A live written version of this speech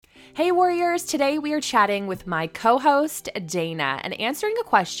Hey Warriors, today we are chatting with my co-host Dana and answering a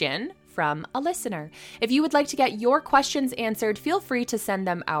question from a listener. If you would like to get your questions answered, feel free to send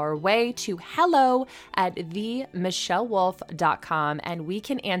them our way to hello@themichellewolf.com and we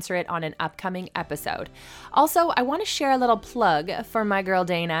can answer it on an upcoming episode. Also, I want to share a little plug for my girl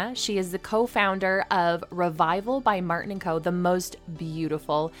Dana. She is the co-founder of Revival by Martin & Co., the most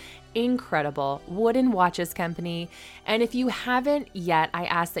beautiful, incredible wooden watches company. And if you haven't yet, I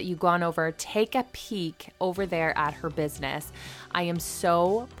ask that you go on over, take a peek over there at her business. I am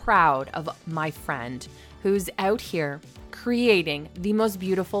so proud of my friend who's out here creating the most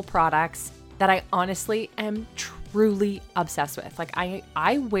beautiful products that I honestly am truly obsessed with. Like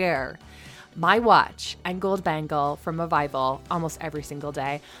I wear my watch and gold bangle from Revival almost every single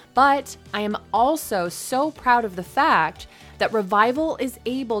day. But I am also so proud of the fact that Revival is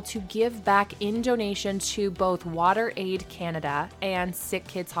able to give back in donation to both Water Aid Canada and Sick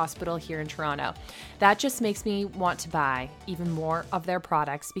Kids Hospital here in Toronto. That just makes me want to buy even more of their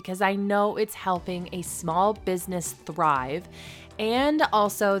products because I know it's helping a small business thrive. And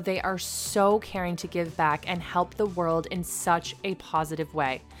also, they are so caring to give back and help the world in such a positive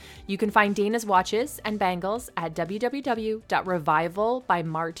way. You can find Dana's watches and bangles at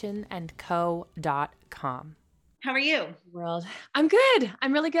www.revivalbymartinandco.com. How are you? World. I'm good.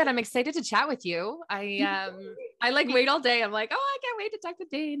 I'm really good. I'm excited to chat with you. I like wait all day. I'm like, oh, I can't wait to talk to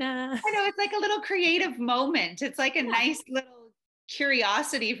Dana. I know, it's like a little creative moment. It's like a nice little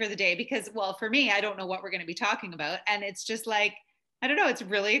curiosity for the day because, well, for me, I don't know what we're going to be talking about. And it's just like, I don't know, it's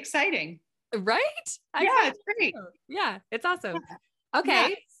really exciting. Right? Yeah, it's great. Yeah, it's awesome.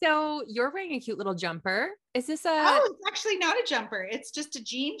 Okay, so you're wearing a cute little jumper. Is this Oh, it's actually not a jumper. It's just a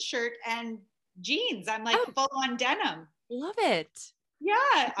jean shirt and jeans. I'm like full on denim. Love it.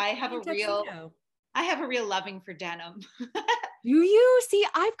 Yeah, I have a real loving for denim. Do you see?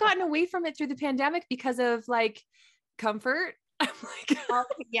 I've gotten away from it through the pandemic because of like comfort. I'm like,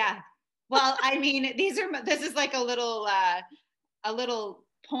 yeah. Well, I mean, this is like a little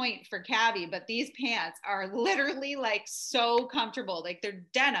point for Cabby, but these pants are literally like so comfortable. Like they're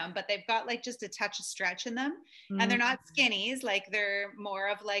denim, but they've got like just a touch of stretch in them. And they're not skinnies. Like they're more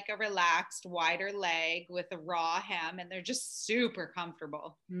of like a relaxed, wider leg with a raw hem. And they're just super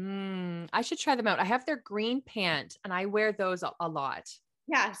comfortable. I should try them out. I have their green pant and I wear those a lot.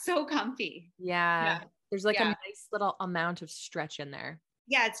 Yeah. So comfy. Yeah. There's like a nice little amount of stretch in there.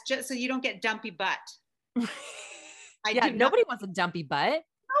 Yeah. It's just so you don't get dumpy butt. Nobody wants a dumpy butt.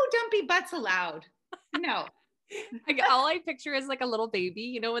 No dumpy butts allowed. No. Like all I picture is like a little baby,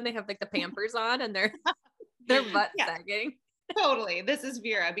 you know, when they have like the Pampers on and their butt sagging. Totally. This is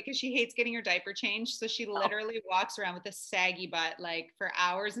Vera because she hates getting her diaper changed. So she literally walks around with a saggy butt like for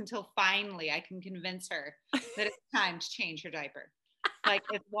hours until finally I can convince her that it's time to change her diaper. Like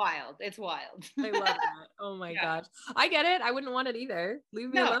it's wild. It's wild. I love that. Oh my gosh. I get it. I wouldn't want it either.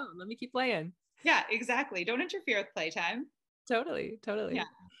 Leave me alone. Let me keep playing. Yeah, exactly. Don't interfere with playtime. Totally. Yeah.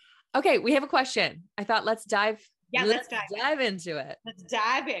 Okay, we have a question. I thought let's dive into it. Let's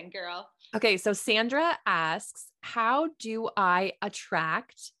dive in, girl. Okay, so Sandra asks, how do I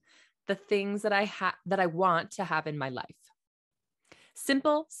attract the things that I want to have in my life?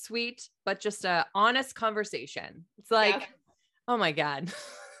 Simple, sweet, but just a honest conversation. It's like, oh my God.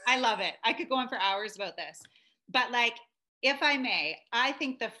 I love it. I could go on for hours about this. But like, if I may, I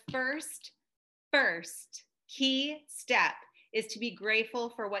think the first key step is to be grateful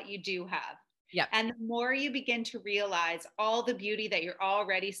for what you do have. Yeah. And the more you begin to realize all the beauty that you're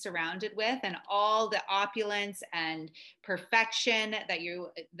already surrounded with and all the opulence and perfection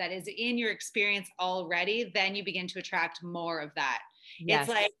that is in your experience already, then you begin to attract more of that. Yes.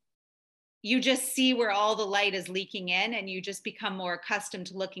 It's like you just see where all the light is leaking in and you just become more accustomed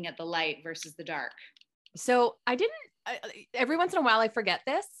to looking at the light versus the dark. So every once in a while I forget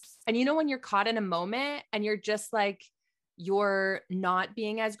this. And you know, when you're caught in a moment and you're just like, you're not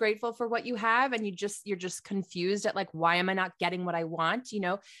being as grateful for what you have. And you're just confused at like, why am I not getting what I want? You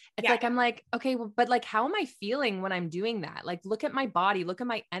know, it's like, I'm like, okay, well, but like, how am I feeling when I'm doing that? Like, look at my body, look at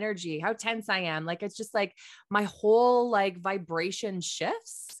my energy, how tense I am. Like, it's just like my whole like vibration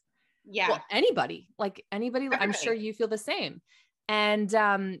shifts. Yeah. Well, anybody, I'm sure you feel the same. And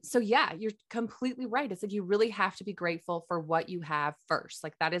so, yeah, you're completely right. It's like, you really have to be grateful for what you have first.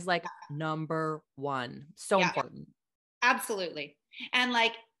 Like that is like number one. So important. Absolutely. And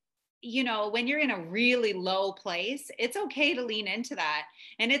like, you know, when you're in a really low place, it's okay to lean into that.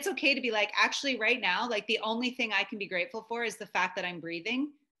 And it's okay to be like, actually right now, like the only thing I can be grateful for is the fact that I'm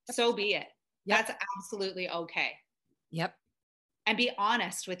breathing. So be it. Yep. That's absolutely okay. Yep. and be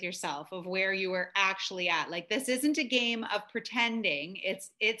honest with yourself of where you are actually at. Like, this isn't a game of pretending.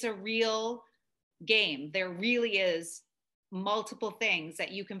 It's a real game. There really is multiple things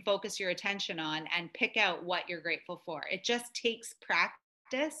that you can focus your attention on and pick out what you're grateful for. It just takes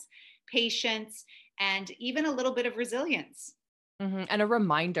practice, patience, and even a little bit of resilience. And a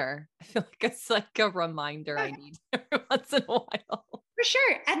reminder. I feel like it's like a reminder I need every once in a while. For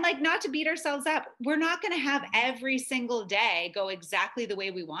sure. And like, not to beat ourselves up, we're not going to have every single day go exactly the way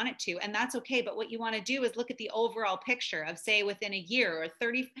we want it to. And that's okay. But what you want to do is look at the overall picture of, say, within a year or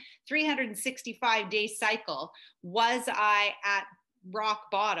 365-day cycle. Was I at rock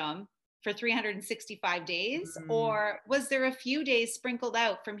bottom for 365 days? Or was there a few days sprinkled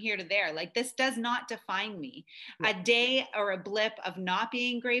out from here to there? Like, this does not define me. A day or a blip of not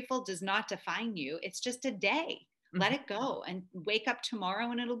being grateful does not define you. It's just a day. Let it go and wake up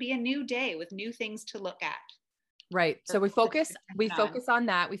tomorrow and it'll be a new day with new things to look at. Right. So we focus on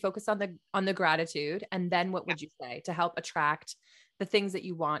that. We focus on the gratitude. And then what would you say to help attract the things that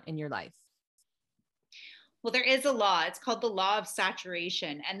you want in your life? Well, there is a law. It's called the law of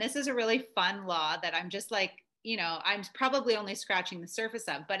saturation. And this is a really fun law that I'm just like, I'm probably only scratching the surface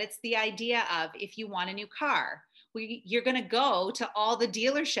of, but it's the idea of, if you want a new car, you're going to go to all the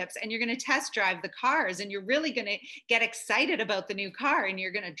dealerships and you're going to test drive the cars, and you're really going to get excited about the new car, and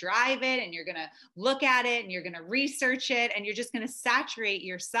you're going to drive it, and you're going to look at it, and you're going to research it, and you're just going to saturate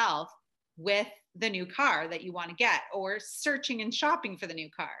yourself with the new car that you want to get, or searching and shopping for the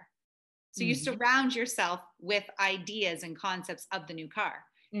new car. So you surround yourself with ideas and concepts of the new car.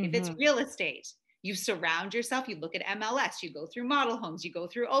 If it's real estate, you surround yourself, you look at MLS, you go through model homes, you go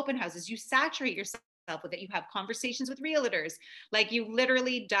through open houses, you saturate yourself with it. You have conversations with realtors. Like, you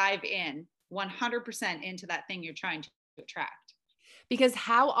literally dive in 100% into that thing you're trying to attract. Because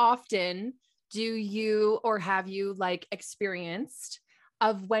how often do you, or have you like experienced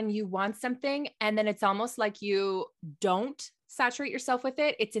of when you want something and then it's almost like you don't saturate yourself with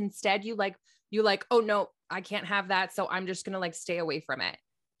it? It's instead you like, oh no, I can't have that. So I'm just going to like stay away from it.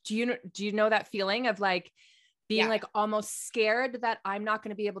 Do you know that feeling of like being like almost scared that I'm not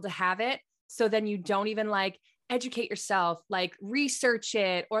going to be able to have it? So then you don't even like educate yourself, like research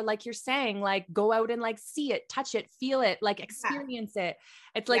it, or like you're saying, like go out and like see it, touch it, feel it, like experience it.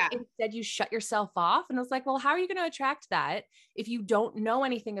 It's like instead you shut yourself off. And I was like, well, how are you going to attract that if you don't know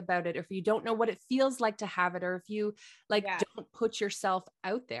anything about it, or if you don't know what it feels like to have it, or if you like don't put yourself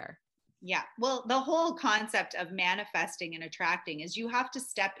out there? Yeah. Well, the whole concept of manifesting and attracting is you have to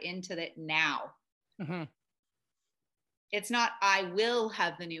step into it now. It's not, I will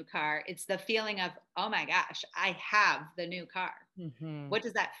have the new car. It's the feeling of, oh my gosh, I have the new car. What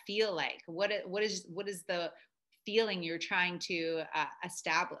does that feel like? What is the feeling you're trying to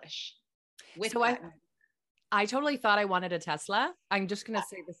establish with that? I totally thought I wanted a Tesla. I'm just going to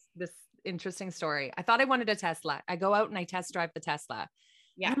say this interesting story. I thought I wanted a Tesla. I go out and I test drive the Tesla.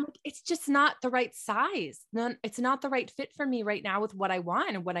 Yeah. Like, it's just not the right size. It's not the right fit for me right now with what I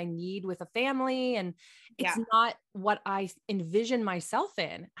want and what I need with a family. And it's not what I envision myself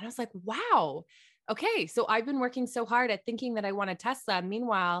in. And I was like, wow. Okay. So I've been working so hard at thinking that I want a Tesla.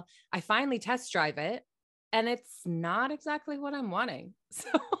 Meanwhile, I finally test drive it and it's not exactly what I'm wanting.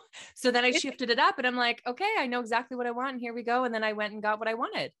 So then I shifted it up and I'm like, okay, I know exactly what I want. And here we go. And then I went and got what I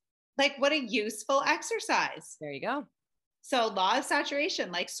wanted. Like, what a useful exercise. There you go. So law of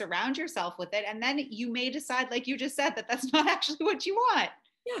saturation, like surround yourself with it. And then you may decide, like you just said, that that's not actually what you want.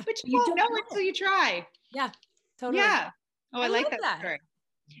 Yeah. But you won't know until you try. Yeah, totally. Yeah. Oh, I like that story.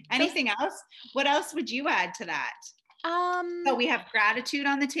 Anything else? What else would you add to that? So we have gratitude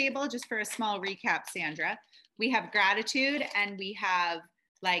on the table, just for a small recap, Sandra. We have gratitude and we have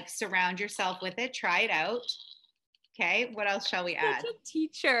like surround yourself with it, try it out. Okay, what else shall we add? Such a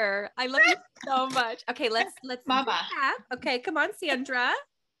teacher. I love you so much. Okay, let's Mama. Recap. Okay, come on, Sandra.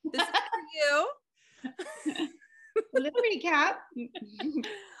 This is for you. A little recap.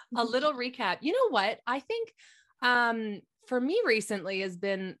 A little recap. You know what? I think for me recently has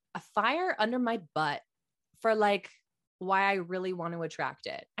been a fire under my butt for like why I really want to attract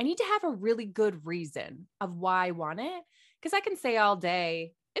it. I need to have a really good reason of why I want it, because I can say all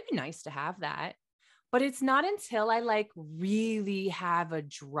day, it'd be nice to have that. But it's not until I like really have a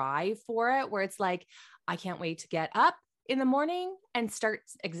drive for it where it's like, I can't wait to get up in the morning and start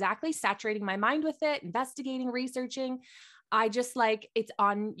exactly saturating my mind with it, investigating, researching. I just like, it's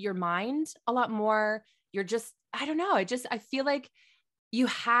on your mind a lot more. You're just, I don't know. I feel like you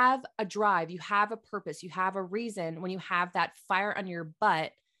have a drive, you have a purpose, you have a reason when you have that fire on your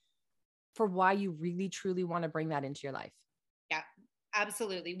butt for why you really, truly want to bring that into your life. Yeah,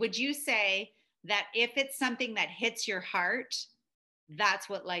 absolutely. Would you say that if it's something that hits your heart, that's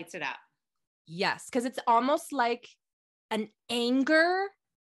what lights it up. Yes. Cause it's almost like an anger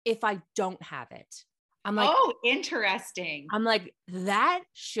if I don't have it. I'm like, Oh, interesting. that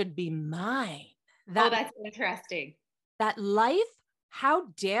should be mine. Oh, that's interesting. That life, how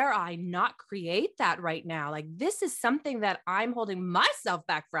dare I not create that right now? Like, this is something that I'm holding myself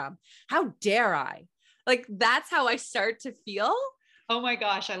back from. How dare I? Like, that's how I start to feel. Oh my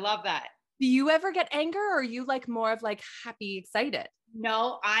gosh, I love that. Do you ever get anger, or are you like more of like happy, excited?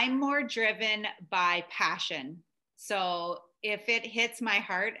 No, I'm more driven by passion. So if it hits my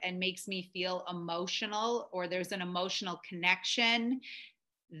heart and makes me feel emotional, or there's an emotional connection,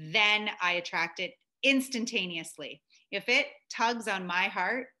 then I attract it instantaneously. If it tugs on my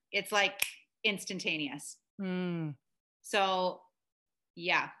heart, it's like instantaneous. Mm. So,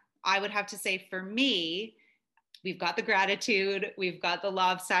 yeah, I would have to say for me, we've got the gratitude, we've got the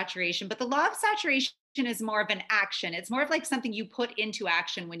law of saturation, but the law of saturation is more of an action. It's more of like something you put into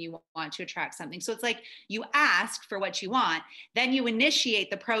action when you want to attract something. So it's like you ask for what you want, then you initiate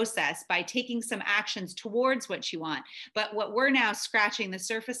the process by taking some actions towards what you want. But what we're now scratching the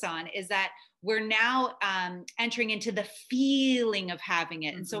surface on is that we're now entering into the feeling of having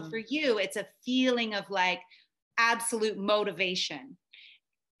it. And so for you, it's a feeling of like absolute motivation.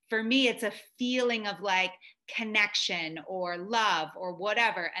 For me, it's a feeling of like connection or love or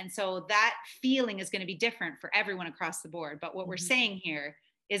whatever. And so that feeling is going to be different for everyone across the board. But what we're saying here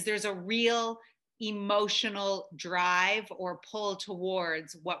is there's a real emotional drive or pull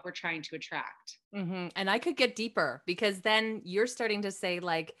towards what we're trying to attract. And I could get deeper, because then you're starting to say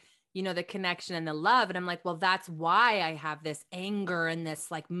like, you know, the connection and the love. And I'm like, well, that's why I have this anger and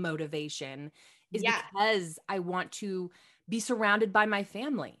this like motivation, is because I want to be surrounded by my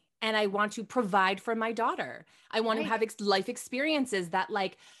family, and I want to provide for my daughter. I want to have life experiences that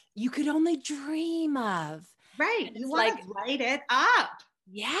like you could only dream of. Right. You want to light it up.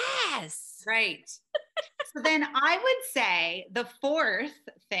 Yes. Right. So then I would say the fourth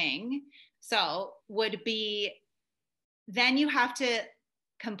thing, would be, then you have to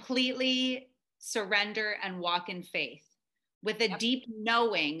completely surrender and walk in faith with a deep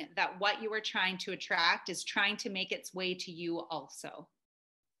knowing that what you are trying to attract is trying to make its way to you also.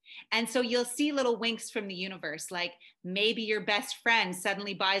 And so you'll see little winks from the universe, like maybe your best friend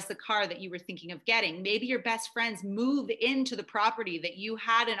suddenly buys the car that you were thinking of getting. Maybe your best friends move into the property that you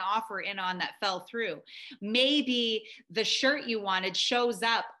had an offer in on that fell through. Maybe the shirt you wanted shows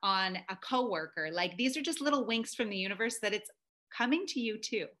up on a coworker. Like, these are just little winks from the universe that it's coming to you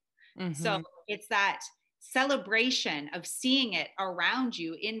too. So it's that celebration of seeing it around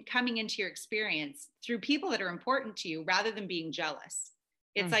you, in coming into your experience through people that are important to you, rather than being jealous.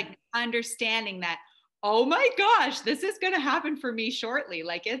 It's like understanding that, oh my gosh, this is going to happen for me shortly.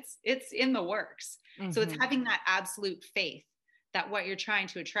 Like it's in the works. So it's having that absolute faith that what you're trying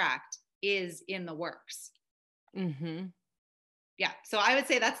to attract is in the works. Yeah. So I would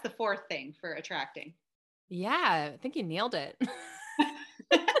say that's the fourth thing for attracting. Yeah. I think you nailed it.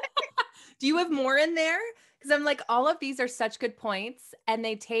 Do you have more in there? Because I'm like, all of these are such good points, and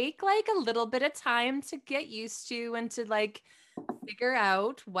they take like a little bit of time to get used to and to like figure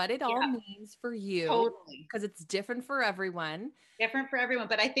out what it all means for you. Totally. Because it's different for everyone. Different for everyone.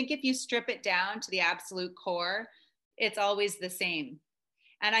 But I think if you strip it down to the absolute core, it's always the same.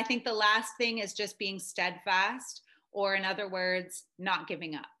 And I think the last thing is just being steadfast, or in other words, not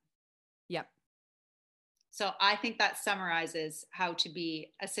giving up. Yep. So I think that summarizes how to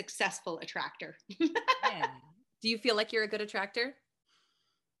be a successful attractor. Yeah. Do you feel like you're a good attractor?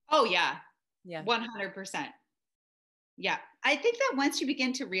 Oh, yeah. Yeah. 100%. Yeah. I think that once you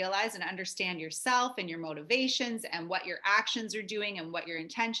begin to realize and understand yourself and your motivations and what your actions are doing and what your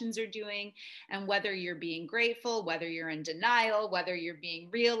intentions are doing, and whether you're being grateful, whether you're in denial, whether you're being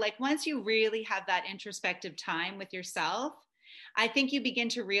real, like once you really have that introspective time with yourself, I think you begin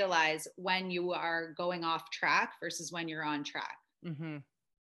to realize when you are going off track versus when you're on track.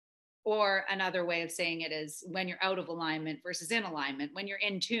 Or another way of saying it is when you're out of alignment versus in alignment, when you're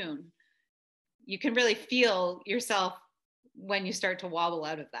in tune. You can really feel yourself when you start to wobble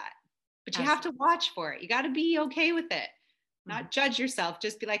out of that. But you have to watch for it. You got to be okay with it. Not judge yourself.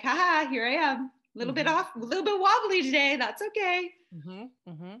 Just be like, haha, here I am. A little bit off, a little bit wobbly today. That's okay.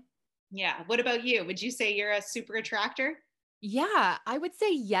 Yeah. What about you? Would you say you're a super attractor? Yeah, I would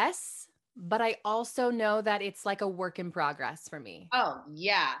say yes. But I also know that it's like a work in progress for me. Oh,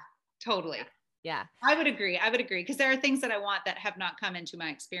 yeah, totally. Yeah. I would agree. Because there are things that I want that have not come into my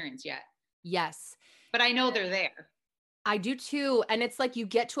experience yet. Yes. But I know they're there. I do too. And it's like you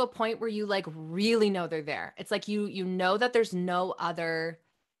get to a point where you like really know they're there. It's like you know that there's no other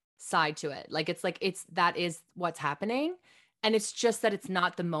side to it. Like that is what's happening. And it's just that it's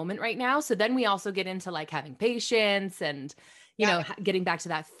not the moment right now. So then we also get into like having patience and, Yeah. getting back to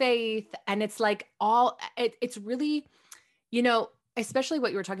that faith. And it's like it's really, especially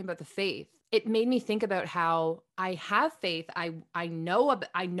what you were talking about, the faith. It made me think about how I have faith. I know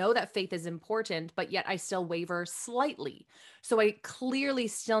that faith is important, but yet I still waver slightly. So I clearly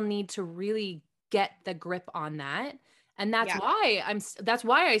still need to really get the grip on that. And that's Yeah. why that's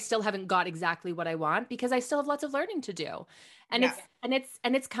why I still haven't got exactly what I want, because I still have lots of learning to do. And Yeah.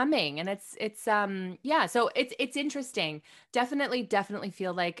 it's coming, and yeah, so it's interesting. Definitely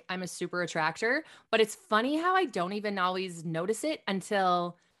feel like I'm a super attractor, but it's funny how I don't even always notice it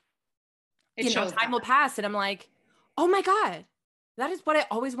until It shows time up. will pass and I'm like, "Oh my God, that is what I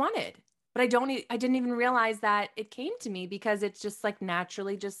always wanted." But I didn't even realize that it came to me, because it's just like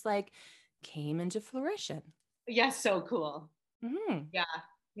naturally just like came into fruition. Yeah. So cool. Mhm. Yeah.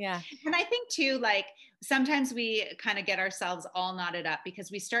 Yeah. And I think too, like sometimes we kind of get ourselves all knotted up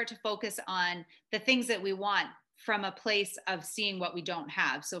because we start to focus on the things that we want from a place of seeing what we don't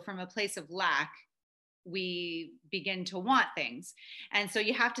have. So from a place of lack, we begin to want things. And so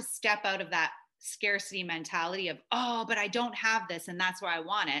you have to step out of that scarcity mentality of, oh, but I don't have this and that's why I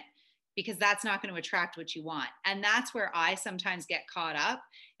want it, because that's not going to attract what you want. And that's where I sometimes get caught up.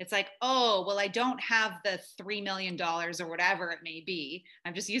 It's like, oh, well, I don't have the $3 million or whatever it may be.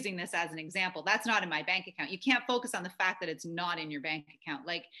 I'm just using this as an example. That's not in my bank account. You can't focus on the fact that it's not in your bank account.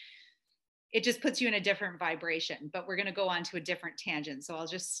 Like, it just puts you in a different vibration, but we're going to go on to a different tangent. So I'll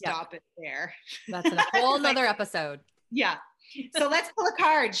just Yep. stop it there. That's a whole nother episode. Yeah. So let's pull a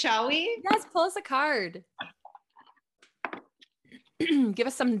card, shall we? Yes, pull us a card. Give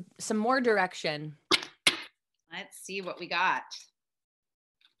us some more direction. Let's see what we got.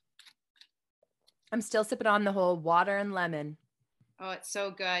 I'm still sipping on the whole water and lemon. Oh, it's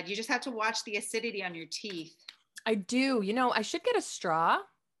so good. You just have to watch the acidity on your teeth. I do. I should get a straw,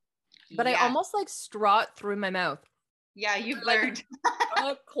 but I Yeah. almost like straw it through my mouth. Yeah, you've Like, learned.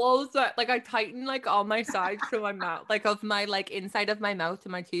 I close that, like I tighten like all my sides to my mouth, like of my like inside of my mouth to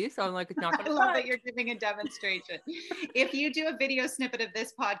my teeth. So I'm like, it's not I gonna love touch. that you're giving a demonstration. If you do a video snippet of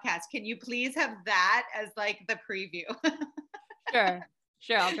this podcast, can you please have that as like the preview?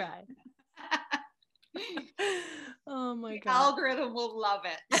 Sure, I'll try. Oh my The God. algorithm will love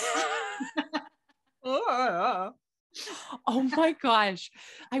it. Oh my gosh.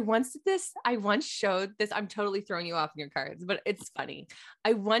 I once showed this. I'm totally throwing you off in your cards, but it's funny.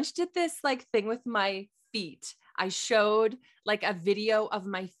 I once did this like thing with my feet. I showed like a video of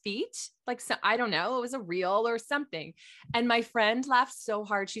my feet, like, so I don't know, it was a reel or something. And my friend laughed so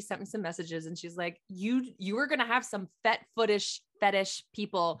hard. She sent me some messages and she's like, you were going to have some fetish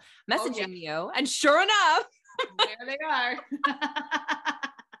people messaging you. And sure enough, there they are.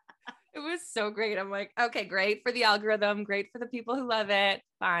 it was so great. I'm like, okay, great for the algorithm, great for the people who love it.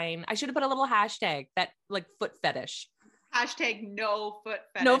 Fine. I should have put a little hashtag that like foot fetish. Hashtag no foot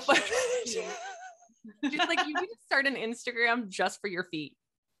fetish. No foot fetish. Just like, you need to start an Instagram just for your feet.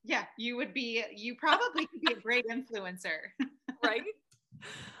 Yeah, you probably could be a great influencer. Right?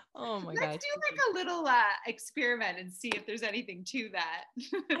 Oh my gosh. Let's do like a little experiment and see if there's anything to that.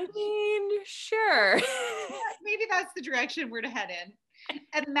 I mean, sure. Maybe that's the direction we're to head in.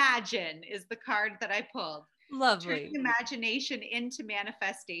 Imagine is the card that I pulled. Lovely. Turning imagination into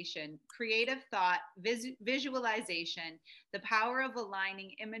manifestation, creative thought, visualization, the power of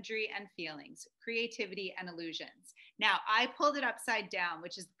aligning imagery and feelings, creativity and illusions. Now, I pulled it upside down,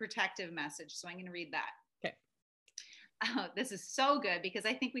 which is the protective message. So I'm going to read that. Okay. Oh, this is so good because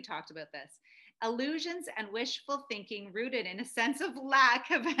I think we talked about this. Illusions and wishful thinking rooted in a sense of lack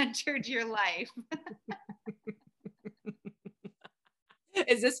have entered your life.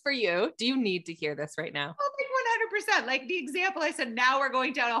 Is this for you? Do you need to hear this right now? Oh, like 100%. Like the example I said, now we're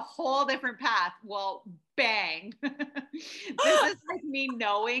going down a whole different path. Well, bang. This is like me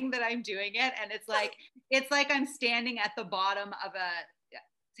knowing that I'm doing it. And it's like I'm standing at the bottom of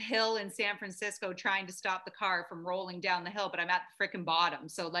a hill in San Francisco trying to stop the car from rolling down the hill, but I'm at the freaking bottom.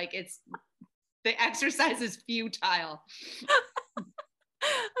 So like the exercise is futile.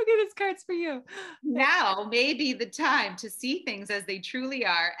 Okay, this card's for you. Now may be the time to see things as they truly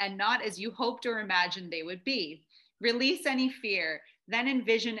are and not as you hoped or imagined they would be. Release any fear, then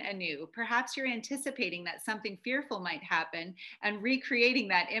envision anew. Perhaps you're anticipating that something fearful might happen and recreating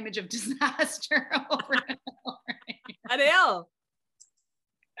that image of disaster over and over. Adele.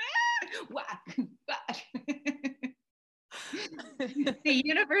 Whack, whack. The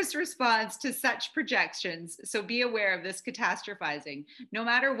universe responds to such projections, so be aware of this catastrophizing. No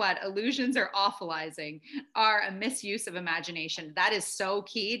matter what, illusions or awfulizing are a misuse of imagination. That is so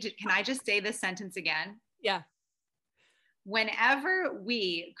key. Can I just say this sentence again? Yeah. Whenever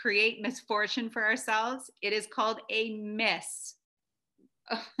we create misfortune for ourselves, it is called a miss.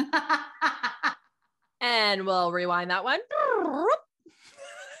 And we'll rewind that one.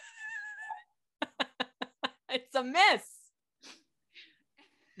 It's a miss.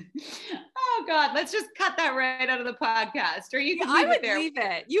 Oh God, let's just cut that right out of the podcast. Or you can I leave would it there. leave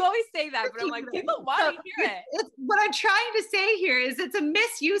it. You always say that, but I'm like, people want to hear it. What I'm trying to say here is it's a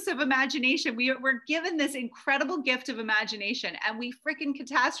misuse of imagination. We're given this incredible gift of imagination and we freaking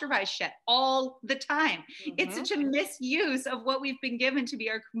catastrophize shit all the time. Mm-hmm. It's such a misuse of what we've been given to be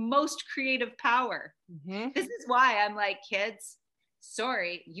our most creative power. Mm-hmm. This is why I'm like, kids,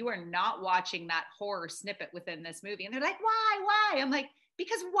 sorry, you are not watching that horror snippet within this movie. And they're like, why? I'm like,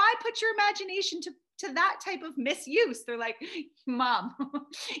 because why put your imagination to that type of misuse? They're like, Mom,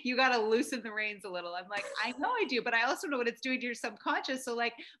 you got to loosen the reins a little. I'm like, I know I do, but I also know what it's doing to your subconscious. So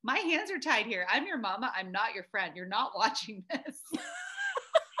like, my hands are tied here. I'm your mama. I'm not your friend. You're not watching this.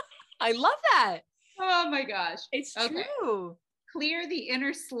 I love that. Oh my gosh. It's true. Clear the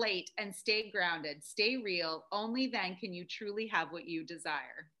inner slate and stay grounded. Stay real. Only then can you truly have what you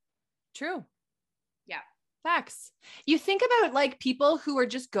desire. True. Yeah. Facts. You think about like people who are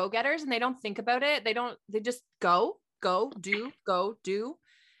just go-getters and they don't think about it. They just go, do.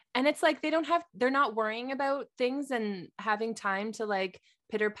 And it's like, they're not worrying about things and having time to like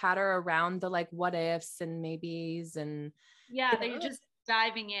pitter patter around the like what ifs and maybes and. Yeah. They're just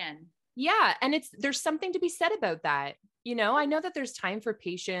diving in. Yeah. And there's something to be said about that. You know, I know that there's time for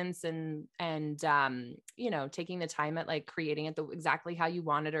patience and you know, taking the time at like creating it exactly how you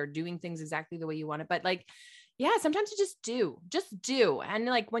want it or doing things exactly the way you want it. But like, yeah, sometimes you just do. And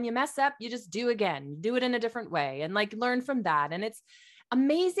like, when you mess up, you just do again, do it in a different way and like learn from that. And it's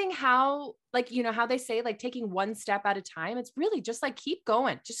amazing how like, you know, how they say like taking one step at a time. It's really just like, keep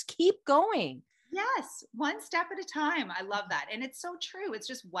going, just keep going. Yes, one step at a time. I love that. And it's so true. It's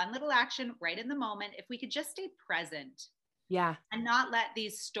just one little action right in the moment. If we could just stay present. Yeah. And not let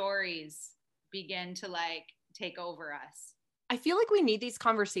these stories begin to like take over us. I feel like we need these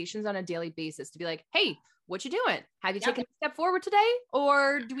conversations on a daily basis to be like, hey, what you doing? Have you taken a step forward today?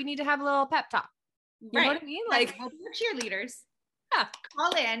 Or do we need to have a little pep talk? You know what I mean? Like, we'll be your cheerleaders. Yeah.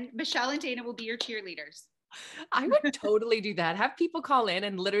 Call in. Michelle and Dana will be your cheerleaders. I would totally do that. Have people call in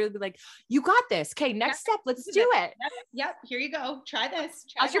and literally be like, you got this. Okay, next step. Let's do it. Yep. Here you go. Try this.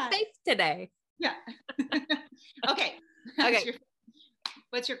 How's your face today? Yeah. Okay.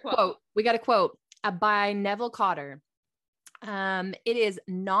 What's your quote? We got a quote by Neville Cotter. It is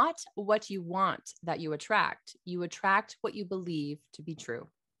not what you want that you attract. You attract what you believe to be true.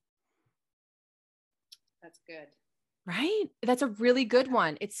 That's good. Right? That's a really good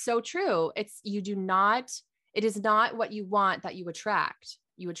one. It's so true. It is not what you want that you attract.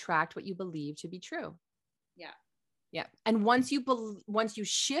 You attract what you believe to be true. Yeah. Yeah. And once you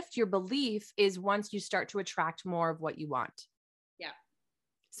shift your belief is once you start to attract more of what you want. Yeah.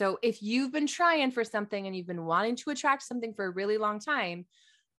 So if you've been trying for something and you've been wanting to attract something for a really long time,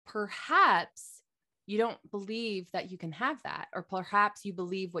 perhaps you don't believe that you can have that, or perhaps you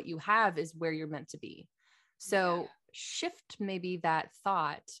believe what you have is where you're meant to be. So shift maybe that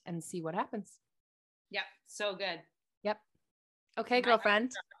thought and see what happens. Yep. So good. Yep. Okay,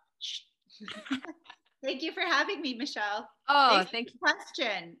 girlfriend. Thank you for having me, Michelle. Oh, thank you.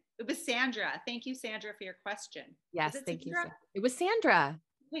 Question. It was Sandra. Thank you, Sandra, for your question. Yes, thank you. It was Sandra.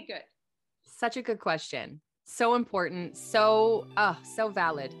 Okay, good. Such a good question. So important. So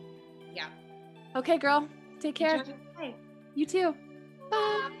valid. Yeah. Okay, girl. Take care. Bye. You too.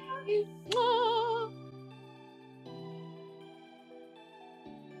 Bye.